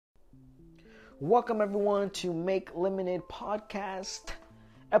Welcome everyone to Make Lemonade Podcast,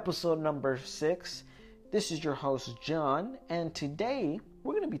 episode number 6. This is your host, John, and today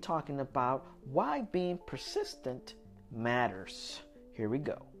we're going to be talking about why being persistent matters. Here we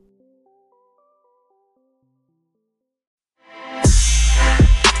go.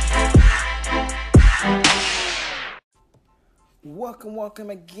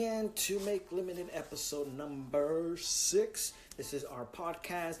 Welcome again to Make Lemonade episode number 6. This is our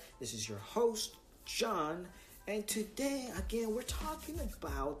podcast. This is your host, John. And today, again, we're talking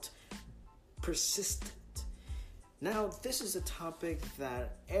about persistent. Now, this is a topic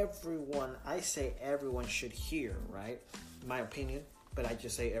that everyone should hear, right? In my opinion, but I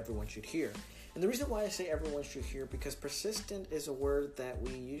just say everyone should hear. And the reason why I say everyone should hear, because persistent is a word that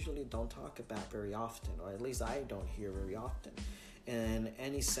we usually don't talk about very often, or at least I don't hear very often in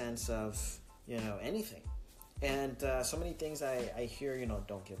any sense of, anything. And so many things I hear,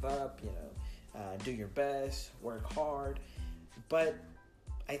 don't give up, do your best, work hard. But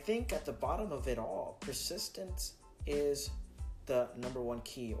I think at the bottom of it all, persistence is the number one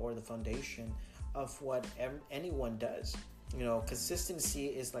key or the foundation of what anyone does. Consistency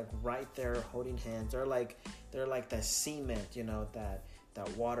is like right there holding hands. They're like that cement, that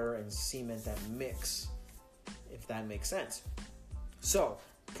water and cement that mix, if that makes sense. So,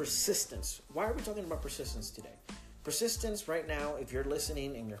 persistence. Why are we talking about persistence today? Persistence right now, if you're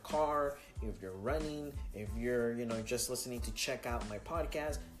listening in your car, if you're running, if you're, just listening to check out my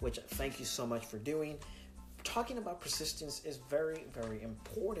podcast, which thank you so much for doing. Talking about persistence is very, very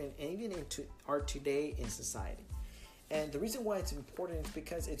important, and even into our today in society. And the reason why it's important is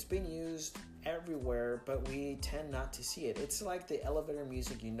because it's been used everywhere, but we tend not to see it. It's like the elevator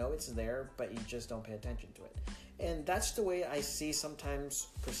music, it's there, but you just don't pay attention to it. And that's the way I see sometimes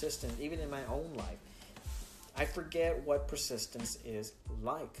persistence, even in my own life. I forget what persistence is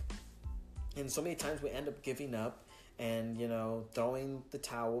like. And so many times we end up giving up and, throwing the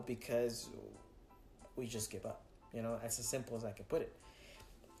towel because we just give up. As simple as I can put it.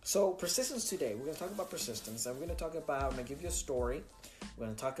 So persistence today, we're going to talk about persistence. I'm going to give you a story. We're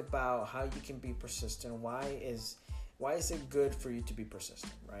going to talk about how you can be persistent. Why is it good for you to be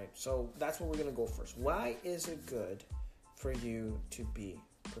persistent, right? So that's what we're going to go first. Why is it good for you to be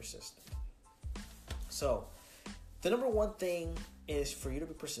persistent? So the number one thing is for you to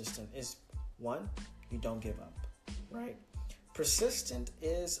be persistent is, one, you don't give up, right? Persistent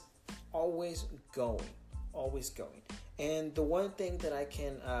is always going. And the one thing that I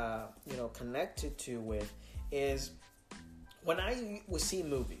can, connect it to with is when I would see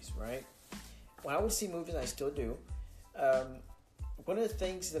movies, right? When I would see movies, I still do. One of the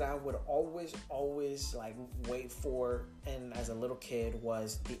things that I would always wait for, and as a little kid,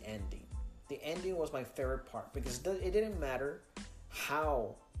 was the ending. The ending was my favorite part because it didn't matter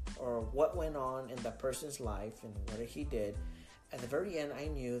how or what went on in that person's life and what he did. At the very end, I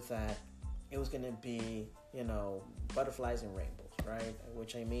knew that it was going to be, butterflies and rainbows, right?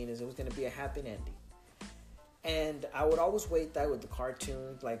 Which I mean is it was going to be a happy ending. And I would always wait that with the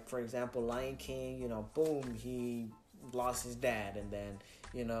cartoons, like, for example, Lion King, boom, he lost his dad, and then,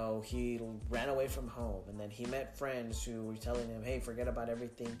 he ran away from home, and then he met friends who were telling him, hey, forget about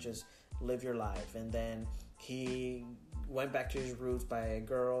everything, just live your life. And then he went back to his roots by a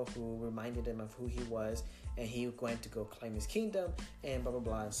girl who reminded him of who he was, and he went to go claim his kingdom, and blah, blah,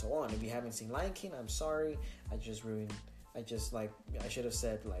 blah, and so on. If you haven't seen Lion King, I'm sorry. I should have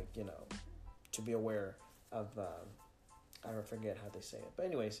said, to be aware of, I forget how they say it. But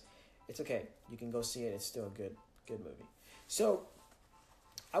anyways, it's okay. You can go see it. It's still a good movie. So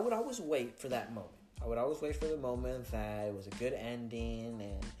I would always wait for that moment. I would always wait for the moment that it was a good ending,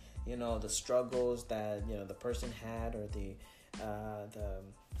 and, the struggles that, the person had, or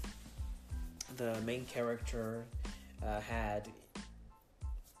the main character had.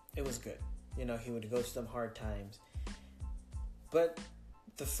 It was good. He would go through some hard times. But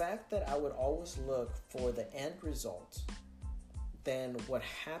the fact that I would always look for the end result, then what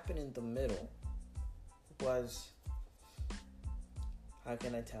happened in the middle was, how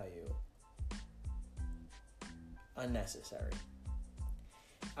can I tell you, unnecessary.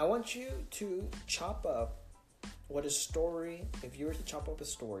 I want you to chop up what a story, if you were to chop up a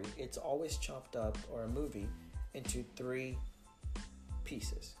story, it's always chopped up, or a movie, into 3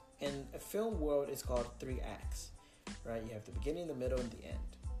 pieces. In a film world, it's called 3 acts, right? You have the beginning, the middle, and the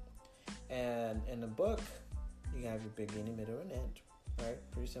end. And in a book, you have your beginning, middle, and end, right?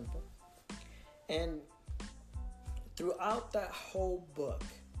 Pretty simple. And throughout that whole book,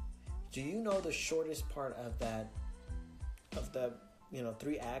 do you know the shortest part of the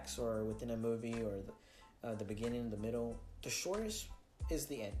 3 acts, or within a movie, or the beginning, the middle? The shortest is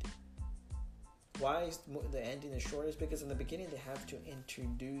the ending. Why is the ending is short? Is because in the beginning they have to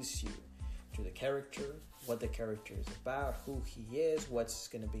introduce you to the character, what the character is about, who he is, what's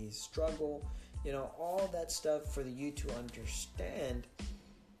going to be his struggle, all that stuff for you to understand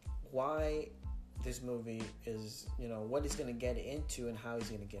why this movie is, what he's going to get into and how he's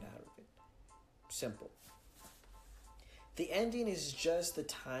going to get out of it. Simple. The ending is just the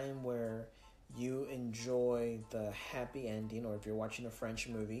time where you enjoy the happy ending, or if you're watching a French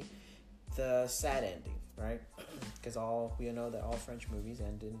movie, the sad ending, right? Because we know that all French movies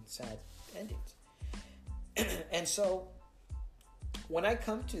end in sad endings. And so when I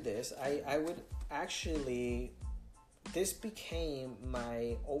come to this, I would actually, this became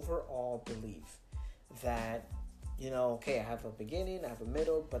my overall belief that, okay, I have a beginning, I have a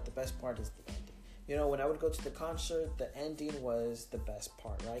middle, but the best part is the ending. When I would go to the concert, the ending was the best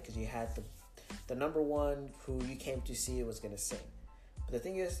part, right? Because you had the number one who you came to see was going to sing. But the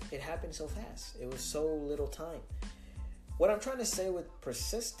thing is, it happened so fast. It was so little time. What I'm trying to say with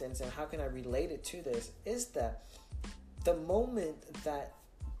persistence, and how can I relate it to this, is that the moment, that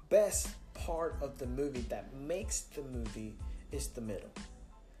best part of the movie that makes the movie is the middle.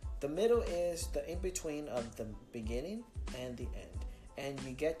 The middle is the in-between of the beginning and the end. And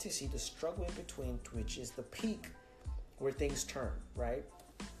you get to see the struggle in between, which is the peak where things turn, right?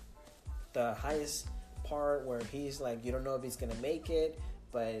 The highest part where he's like, you don't know if he's going to make it,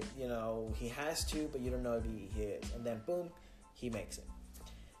 but, he has to, but you don't know if he is. And then, boom, he makes it.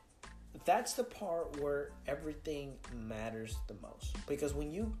 That's the part where everything matters the most. Because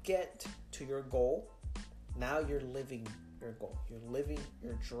when you get to your goal, now you're living your goal. You're living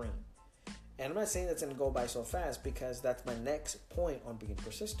your dream. And I'm not saying that's going to go by so fast, because that's my next point on being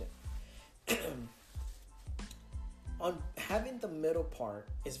persistent. On having the middle part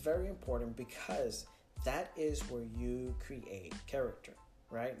is very important, because that is where you create character,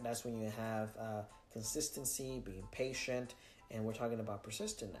 right? That's when you have consistency, being patient, and we're talking about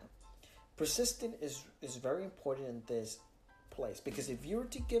persistent now. Persistent is very important in this place, because if you were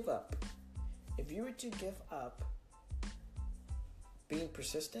to give up being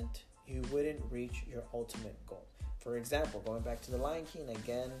persistent, you wouldn't reach your ultimate goal. For example, going back to The Lion King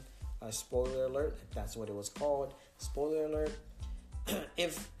again, spoiler alert, that's what it was called. Spoiler alert.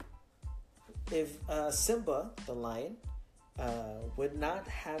 If Simba, the lion, would not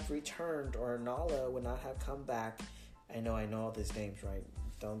have returned, or Nala would not have come back, I know all these names, right?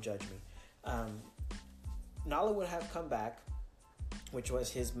 Don't judge me. Nala would have come back, which was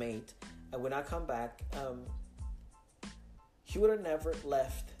his mate, and would not come back. He would have never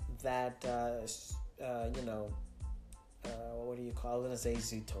left that, what do you call it? I was going to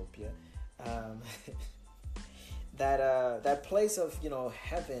say Zootopia. That place of,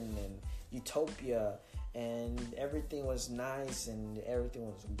 heaven and utopia, and everything was nice and everything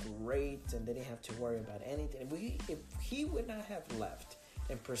was great, and they didn't have to worry about anything. If he would not have left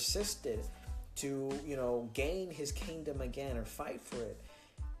and persisted to, gain his kingdom again or fight for it,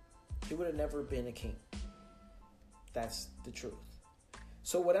 he would have never been a king. That's the truth.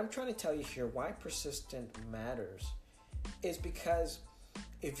 So what I'm trying to tell you here, why persistent matters, is because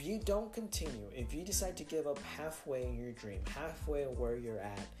if you don't continue, if you decide to give up halfway in your dream, halfway where you're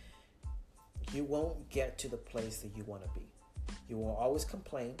at, you won't get to the place that you want to be. You will always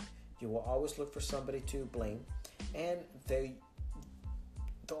complain. You will always look for somebody to blame. And the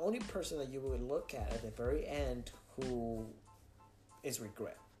only person that you would look at the very end who is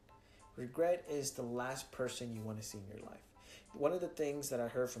regret. Regret is the last person you want to see in your life. One of the things that I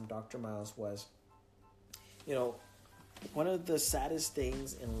heard from Dr. Miles was, one of the saddest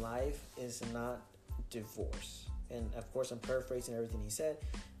things in life is not divorce. And of course, I'm paraphrasing everything he said.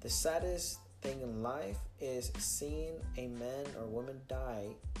 The saddest thing in life is seeing a man or woman die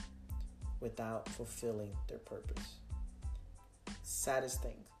without fulfilling their purpose. Saddest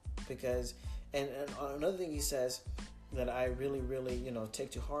thing. Because, and another thing he says that I really, really,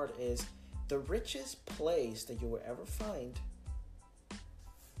 take to heart is the richest place that you will ever find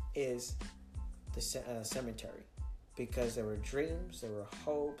is the cemetery. Because there were dreams, there were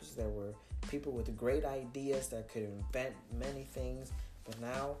hopes, there were people with great ideas that could invent many things, but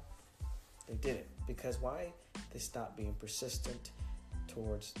now they didn't. Because why? They stopped being persistent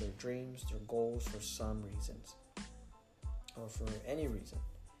towards their dreams, their goals, for some reasons, or for any reason.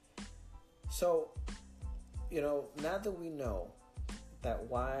 So, now that we know that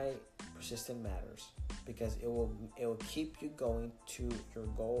why persistent matters, because it will keep you going to your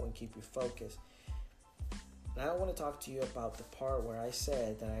goal and keep you focused. Now I want to talk to you about the part where I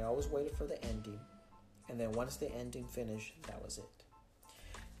said that I always waited for the ending, and then once the ending finished, that was it.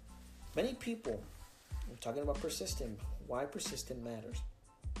 Many people, we're talking about persistent, why persistent matters.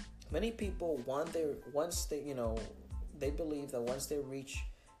 Many people they believe that once they reach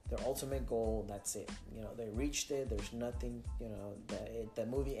their ultimate goal, that's it. They reached it. There's nothing. The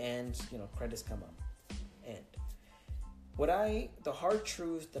movie ends. Credits come up. End. The hard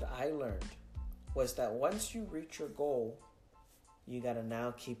truth that I learned was that once you reach your goal, you gotta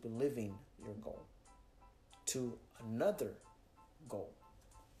now keep living your goal to another goal.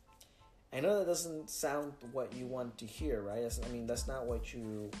 I know that doesn't sound what you want to hear, right? That's not what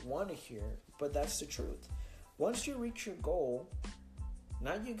you want to hear, but that's the truth. Once you reach your goal,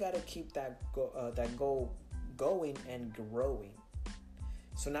 now you got to keep that goal going and growing.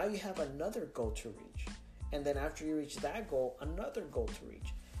 So now you have another goal to reach. And then after you reach that goal, another goal to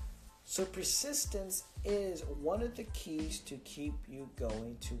reach. So persistence is one of the keys to keep you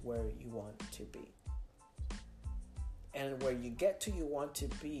going to where you want to be. And where you get to you want to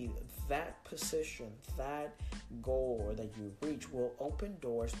be, that position, that goal or that you reach will open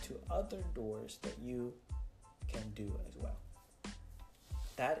doors to other doors that you can do as well.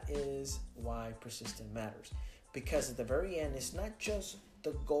 That is why persistence matters. Because at the very end, it's not just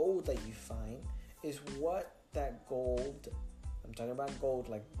the gold that you find, it's what that gold, I'm talking about gold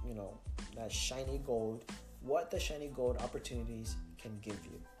like, that shiny gold, what the shiny gold opportunities can give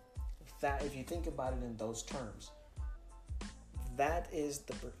you. That, if you think about it in those terms, that is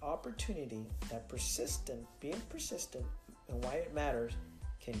the opportunity that being persistent and why it matters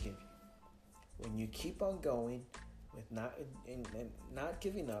can give you. When you keep on going with not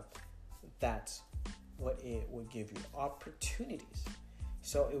giving up, that's what it will give you, opportunities.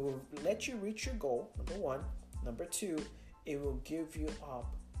 So it will let you reach your goal, number one. Number two, it will give you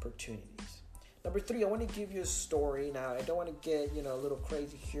opportunities. Number three, I want to give you a story. Now, I don't want to get a little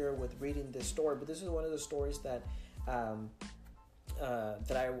crazy here with reading this story, but this is one of the stories that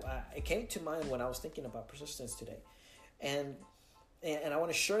it came to mind when I was thinking about persistence today. And I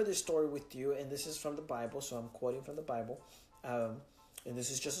want to share this story with you, and this is from the Bible, so I'm quoting from the Bible. And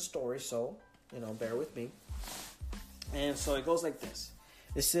this is just a story, so, bear with me. And so it goes like this.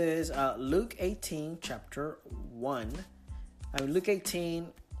 This is Luke 18, chapter 1. Luke 18,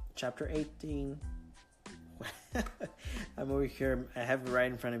 chapter 18. I'm over here. I have it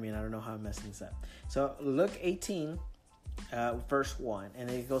right in front of me, and I don't know how I'm messing this up. So Luke 18, verse 1, and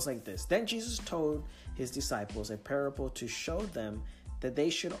it goes like this. Then Jesus told his disciples a parable to show them that they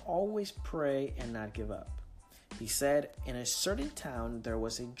should always pray and not give up. He said, in a certain town there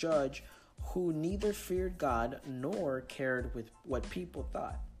was a judge who neither feared God nor cared with what people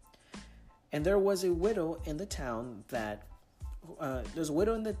thought. And there was a widow in the town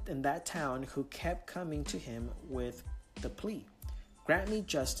in that town who kept coming to him with the plea, grant me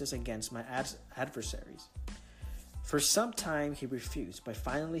justice against my adversaries. For some time he refused, but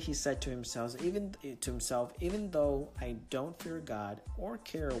finally he said to himself, even though I don't fear God or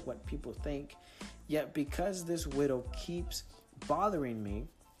care what people think, yet because this widow keeps bothering me,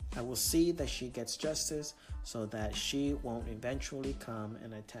 I will see that she gets justice so that she won't eventually come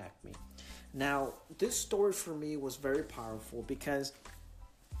and attack me. Now, this story for me was very powerful because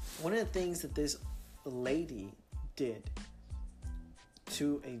one of the things that this lady did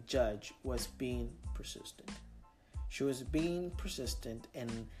to a judge was being persistent. She was being persistent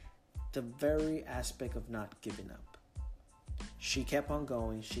in the very aspect of not giving up. She kept on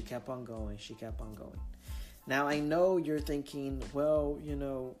going, she kept on going, she kept on going. Now, I know you're thinking, well,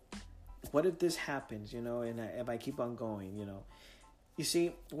 what if this happens, and if I keep on going, You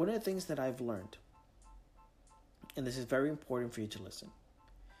see, one of the things that I've learned, and this is very important for you to listen,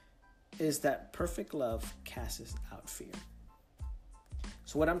 is that perfect love casts out fear.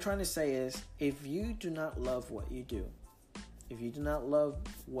 So what I'm trying to say is, if you do not love what you do, if you do not love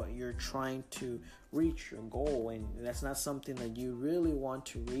what you're trying to reach, your goal, and that's not something that you really want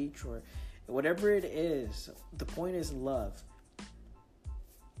to reach, or whatever it is, the point is love.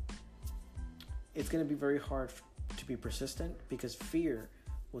 It's going to be very hard to be persistent because fear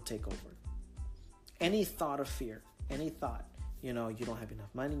will take over. Any thought of fear, any thought, you don't have enough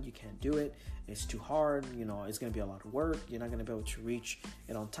money, you can't do it, it's too hard, it's going to be a lot of work, you're not going to be able to reach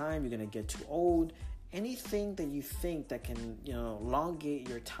it on time, you're going to get too old. Anything that you think that can, elongate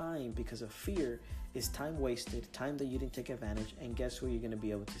your time because of fear is time wasted, time that you didn't take advantage, and guess what you're going to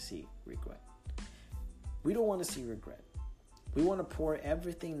be able to see? Regret. We don't want to see regret. We want to pour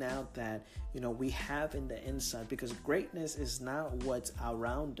everything out that, we have in the inside, because greatness is not what's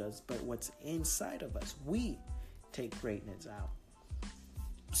around us, but what's inside of us. We take greatness out.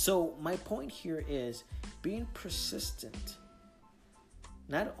 So my point here is being persistent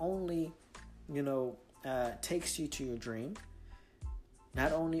not only, takes you to your dream,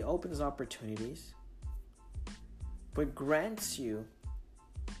 not only opens opportunities, but grants you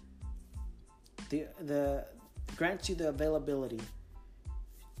the grants you the availability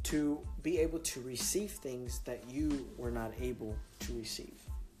to be able to receive things that you were not able to receive.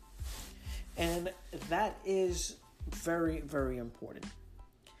 And that is very, very important.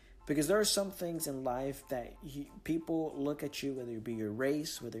 Because there are some things in life that people look at you, whether it be your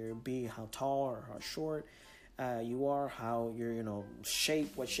race, whether it be how tall or how short you are, how your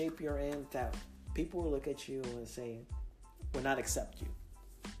shape, what shape you're in, that people will look at you and say, will not accept you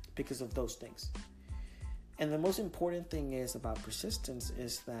because of those things. And the most important thing is about persistence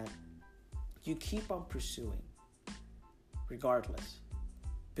is that you keep on pursuing regardless,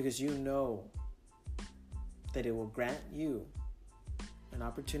 because you know that it will grant you an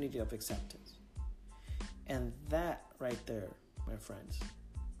opportunity of acceptance. And that right there, my friends,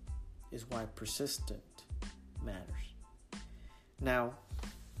 is why persistent matters. Now,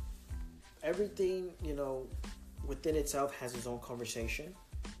 everything, within itself has its own conversation,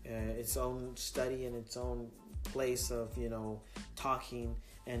 its own study, and its own place of, talking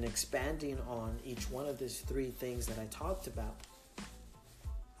and expanding on each one of these three things that I talked about.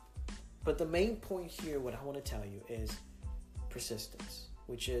 But the main point here, what I want to tell you is persistence,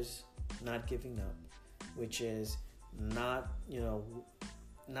 which is not giving up, which is not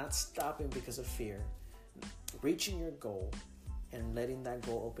stopping because of fear, reaching your goal and letting that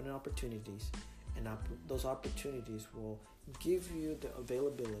goal open opportunities, and those opportunities will give you the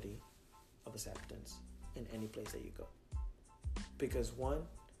availability of acceptance in any place that you go. Because one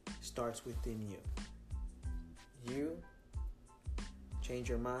starts within you. You change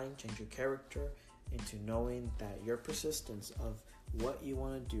your mind, change your character into knowing that your persistence of what you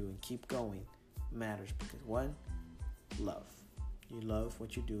want to do and keep going matters. Because one, love. You love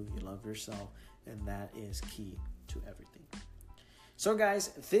what you do, you love yourself, and that is key to everything. So guys,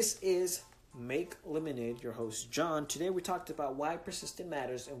 this is Make Lemonade, your host John. Today we talked about why persistent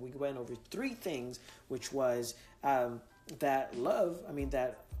matters, and we went over three things, which was that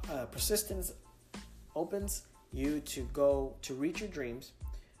persistence opens you to go to reach your dreams,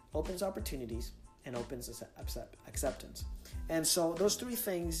 opens opportunities, and opens acceptance. And so those three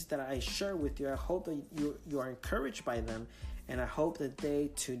things that I share with you, I hope that you are encouraged by them, and I hope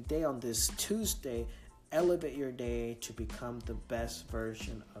that today on this Tuesday, elevate your day to become the best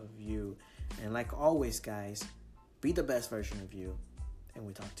version of you. And like always, guys, be the best version of you, and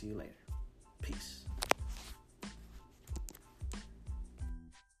we talk to you later. Peace.